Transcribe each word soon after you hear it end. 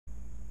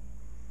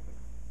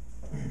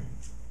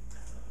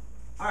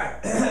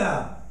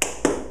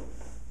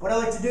What I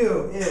like to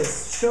do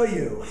is show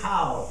you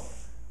how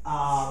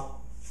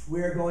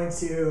we're going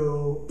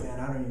to, man,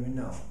 I don't even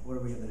know. What are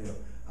we going to do?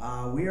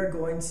 We are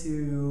going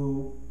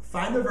to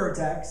find the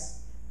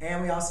vertex,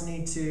 and we also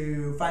need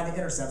to find the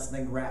intercepts and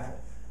then graph it.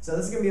 So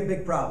this is going to be a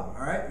big problem,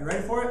 all right? You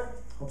ready for it?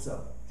 Hope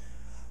so.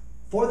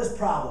 For this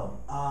problem,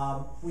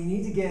 we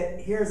need to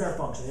get, here's our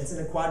function. It's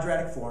in a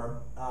quadratic form.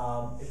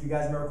 If you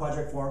guys remember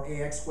quadratic form,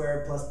 ax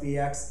squared plus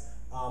bx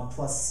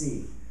plus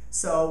c.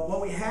 So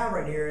what we have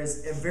right here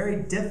is a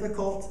very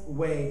difficult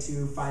way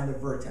to find the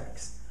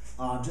vertex,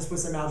 just with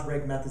some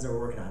algebraic methods that we're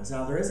working on.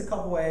 Now there is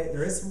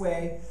a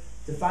way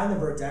to find the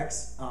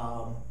vertex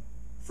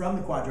from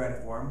the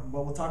quadratic form,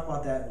 but we'll talk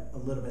about that a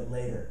little bit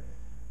later.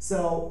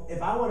 So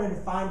if I wanted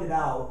to find it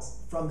out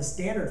from the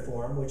standard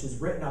form, which is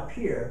written up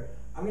here,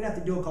 I'm going to have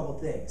to do a couple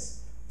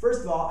things.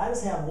 First of all, I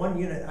just have one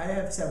unit. I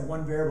have to have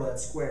one variable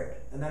that's squared,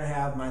 and then I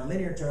have my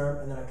linear term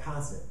and then a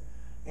constant.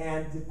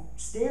 And the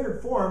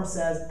standard form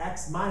says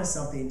x minus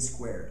something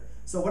squared.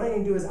 So what I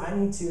need to do is I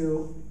need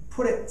to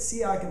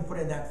see how I can put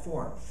it in that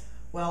form.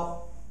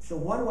 Well, the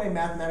one way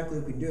mathematically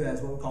we can do that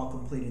is what we call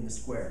completing the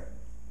square.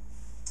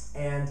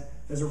 And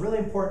there's a really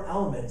important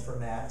element from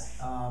that.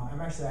 I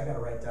got to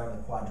write down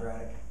the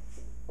quadratic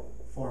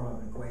form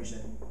of an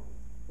equation.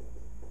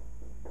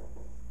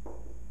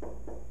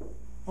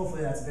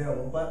 Hopefully that's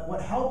available. But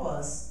what helps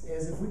us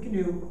is if we can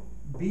do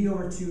b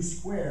over 2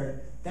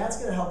 squared, that's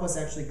going to help us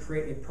actually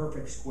create a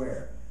perfect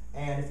square.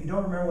 And if you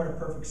don't remember what a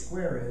perfect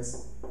square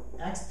is,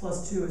 x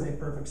plus 2 is a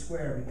perfect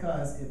square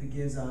because it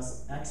gives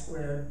us x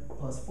squared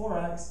plus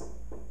 4x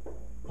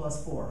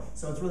plus 4.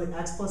 So it's really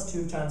x plus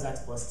 2 times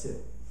x plus 2.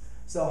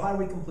 So how do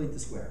we complete the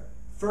square?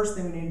 First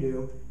thing we need to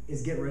do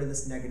is get rid of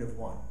this negative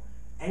 1.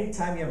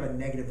 Anytime you have a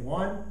negative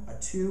 1, a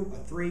 2, a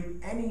 3,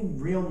 any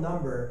real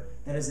number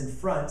that is in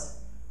front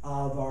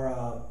of our,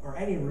 or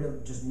any real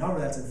just number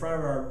that's in front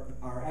of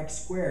our x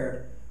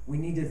squared, we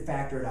need to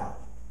factor it out.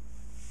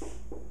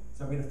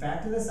 So I'm going to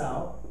factor this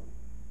out.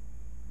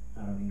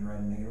 I don't need to write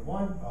a negative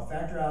 1. I'll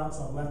factor it out.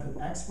 So I'm left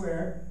with x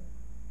squared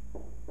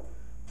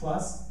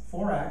plus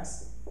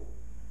 4x.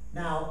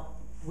 Now,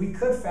 we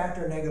could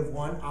factor a negative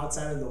 1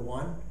 outside of the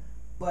 1,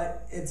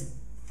 but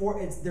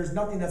there's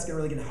nothing that's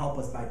really going to help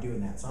us by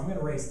doing that. So I'm going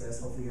to erase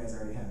this. Hopefully you guys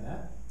already have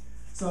that.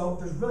 So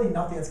there's really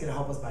nothing that's going to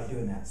help us by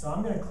doing that. So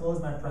I'm going to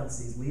close my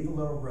parentheses, leave a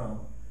little room,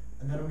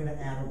 and then I'm going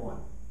to add a 1.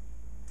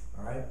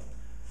 All right?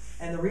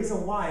 And the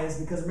reason why is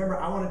because, remember,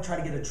 I want to try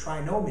to get a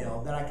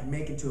trinomial that I can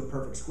make into a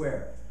perfect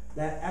square.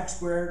 That x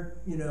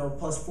squared,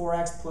 plus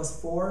 4x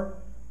plus 4,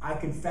 I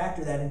could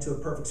factor that into a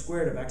perfect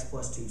square of x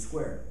plus 2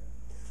 squared.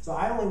 So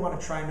I only want a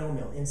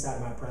trinomial inside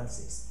of my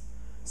parentheses.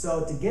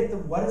 So to get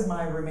what is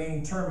my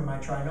remaining term in my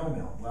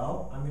trinomial?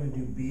 Well, I'm going to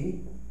do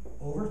b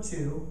over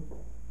 2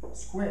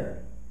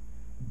 squared.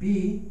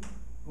 B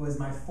was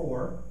my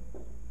 4.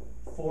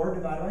 4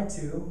 divided by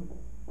 2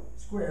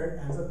 squared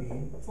ends up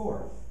being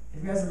 4.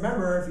 If you guys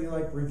remember, if you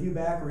review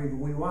back or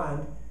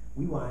rewind,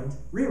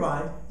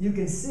 you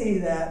can see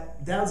that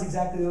was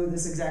exactly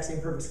this exact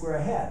same perfect square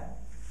I had.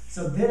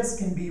 So this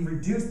can be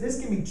reduced, this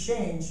can be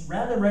changed.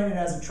 Rather than writing it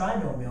as a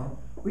trinomial,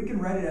 we can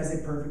write it as a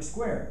perfect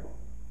square.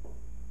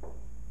 All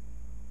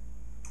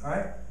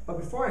right? But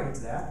before I get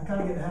to that, I'm kind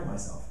of getting ahead of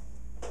myself.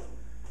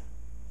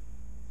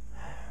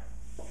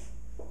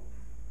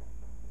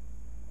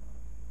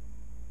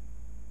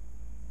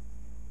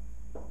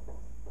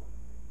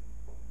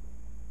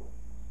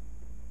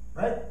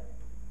 Right?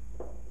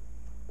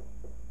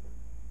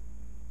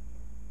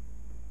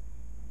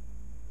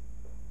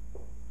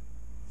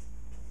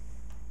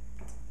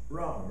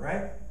 Wrong,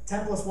 right?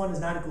 10 plus 1 does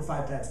not equal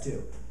 5 times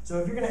 2. So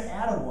if you're going to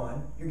add a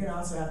 1, you're going to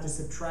also have to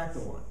subtract the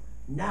 1.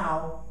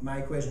 Now, my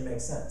equation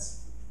makes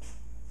sense.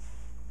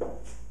 The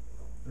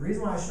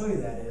reason why I show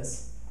you that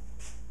is,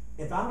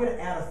 if I'm going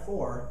to add a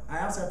 4,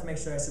 I also have to make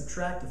sure I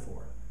subtract a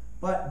 4.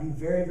 But be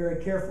very,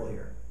 very careful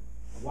here.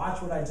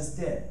 Watch what I just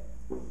did.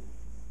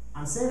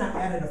 I'm saying I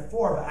added a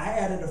 4, but I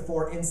added a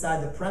 4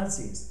 inside the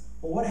parentheses.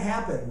 Well, what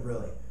happened,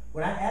 really?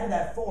 When I added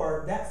that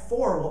 4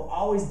 will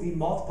always be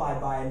multiplied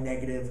by a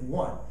negative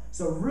 1.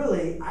 So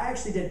really, I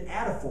actually didn't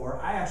add a 4,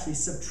 I actually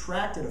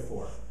subtracted a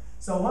 4.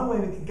 So one way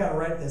we can kind of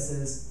write this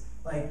is,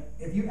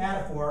 if you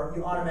add a 4,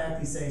 you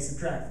automatically say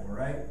subtract 4,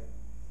 right?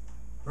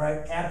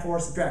 Right? Add 4,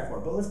 subtract 4.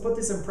 But let's put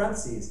this in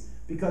parentheses,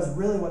 because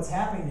really what's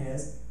happening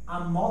is,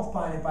 I'm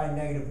multiplying it by a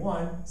negative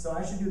 1, so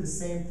I should do the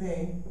same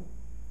thing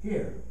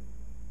here.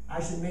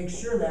 I should make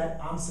sure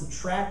that I'm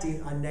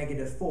subtracting a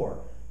negative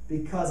 4.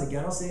 Because,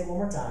 again, I'll say it one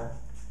more time.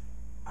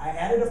 I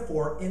added a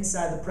 4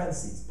 inside the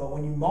parentheses. But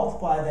when you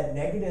multiply that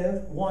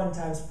negative 1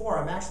 times 4,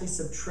 I'm actually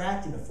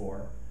subtracting a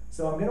 4.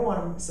 So I'm going to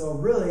want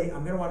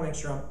to make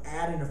sure I'm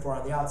adding a 4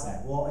 on the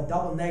outside. Well, a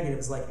double negative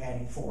is like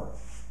adding 4.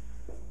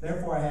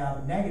 Therefore, I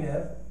have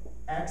negative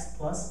x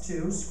plus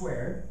 2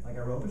 squared, like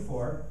I wrote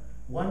before.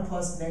 1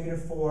 plus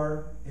negative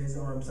 4 is,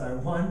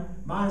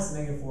 1 minus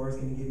negative 4 is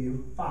going to give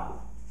you 5.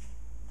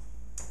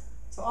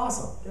 So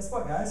awesome. Guess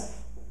what, guys?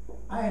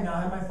 I now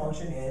have my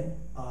function in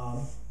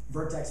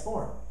vertex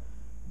form.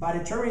 By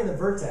determining the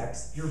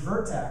vertex, your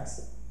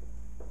vertex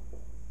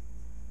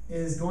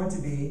is going to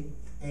be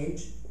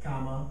h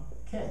comma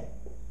k.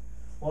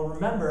 Well,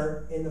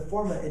 remember, in the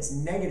formula, it's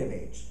negative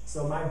h.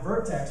 So my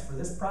vertex for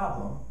this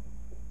problem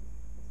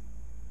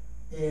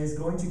is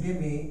going to give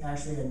me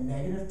actually a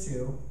negative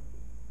 2,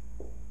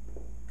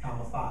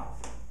 comma 5. All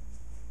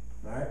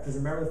right, because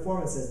remember the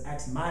formula says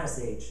x minus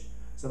h.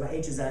 So my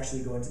h is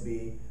actually going to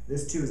be,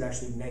 this 2 is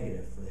actually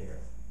negative for here.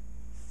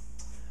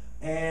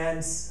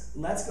 And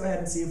let's go ahead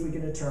and see if we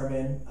can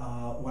determine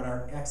what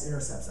our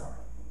x-intercepts are.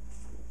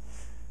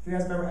 If you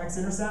guys remember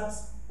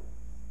x-intercepts,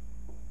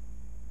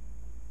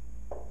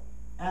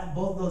 at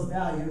both those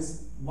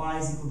values, y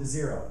is equal to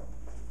 0.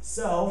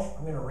 So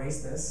I'm going to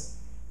erase this.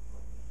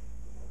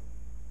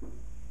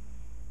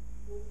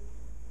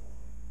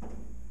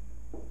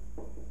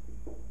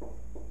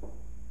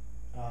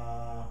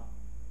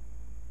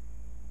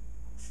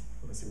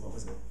 Let me see, what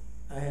was it?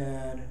 I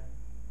had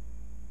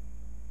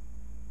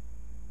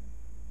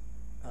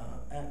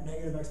at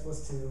negative x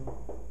plus 2.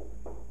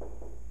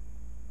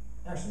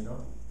 Actually,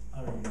 no.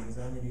 I don't need to use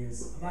that. I'm not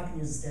going to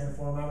use the standard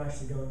form. I'm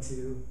actually going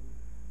to.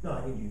 No,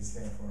 I need to use the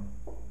standard form.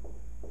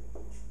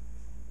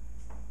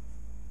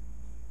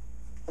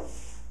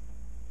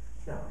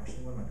 No,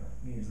 actually, what am I doing?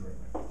 I'm going to use the right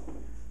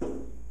way.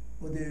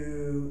 We'll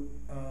do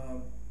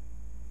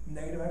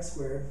negative x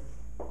squared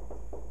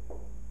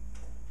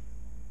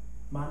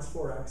minus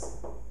 4x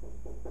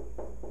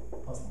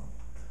plus 1.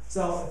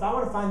 So if I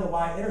want to find the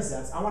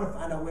y-intercepts, I want to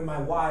find out when my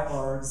y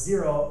or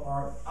 0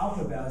 or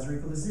output values are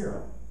equal to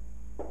 0.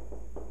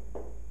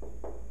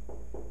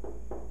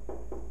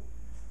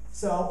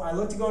 So I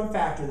look to go and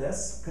factor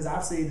this, because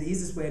obviously the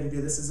easiest way to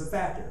do this is a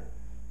factor.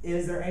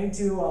 Is there any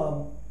two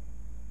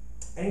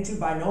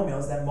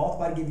binomials that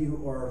multiply to give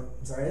you, or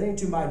I'm sorry, any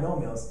two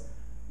binomials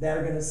that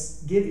are going to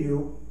give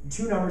you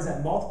two numbers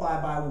that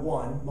multiply by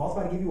 1,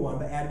 multiply to give you 1,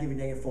 but add to give you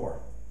negative 4?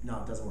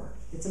 No, it doesn't work.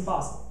 It's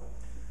impossible,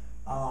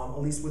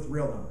 at least with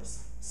real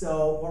numbers.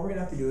 So what we're going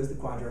to have to do is the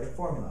quadratic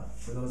formula.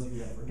 For those of you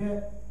that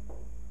forget,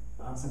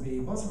 it's going to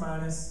be plus or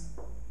minus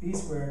b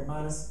squared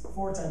minus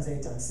 4 times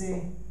a times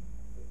c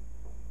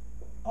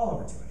all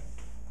over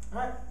 2a. All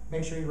right,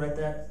 make sure you write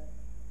that,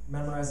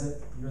 memorize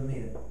it, you'll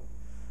need it.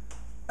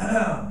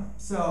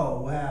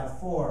 So we'll have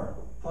 4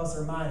 plus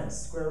or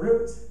minus square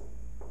root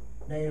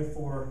negative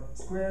 4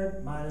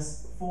 squared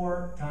minus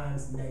 4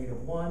 times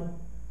negative 1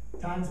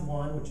 times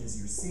 1, which is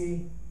your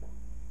c,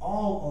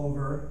 all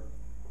over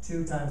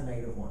 2 times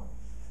negative 1.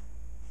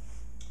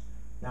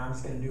 Now I'm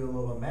just going to do a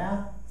little bit of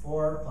math.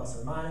 4 plus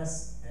or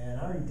minus, and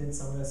I already did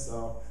some of this,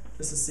 so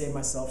just to save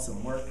myself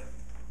some work,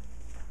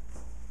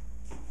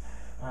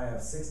 I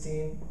have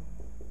 16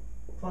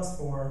 plus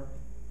 4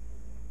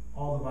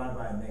 all divided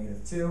by a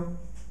negative 2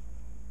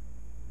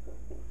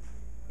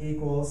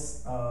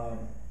 equals,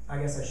 I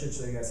guess I should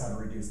show you guys how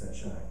to reduce that,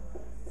 shouldn't I?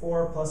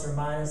 4 plus or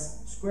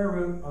minus square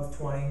root of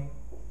 20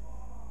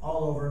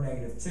 all over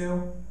negative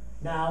 2.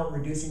 Now,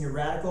 reducing your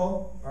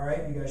radical, all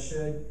right, you guys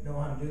should know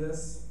how to do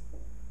this,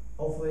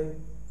 hopefully.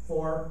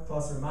 4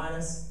 plus or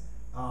minus,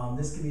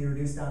 this can be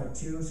reduced down to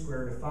 2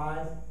 square root of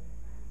 5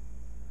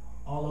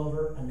 all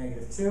over a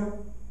negative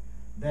 2.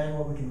 Then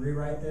what we can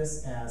rewrite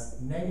this as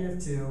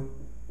negative 2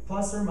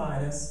 plus or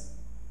minus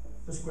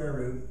the square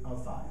root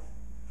of 5.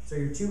 So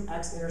your two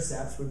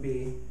x-intercepts would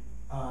be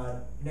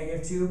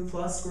negative 2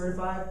 plus square root of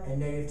 5 and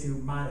negative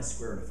 2 minus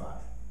square root of 5.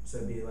 So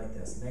it'd be like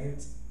this.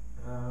 Negative,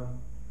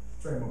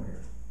 let's write them over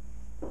here.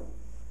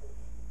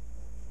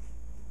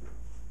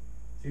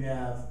 So you'd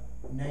have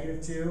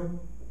negative 2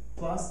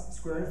 plus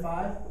square root of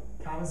 5,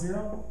 comma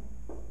 0,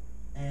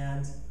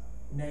 and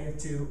negative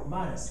 2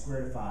 minus square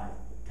root of 5,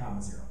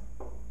 comma 0.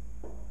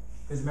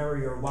 Because remember,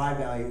 your y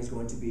value is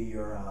going to be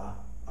your,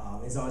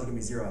 is always going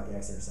to be 0 at the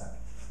x-intercept.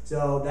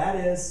 So that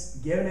is,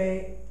 given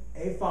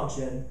a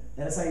function,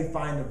 that is how you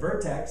find the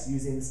vertex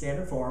using the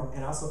standard form,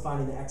 and also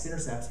finding the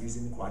x-intercepts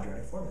using the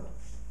quadratic formula.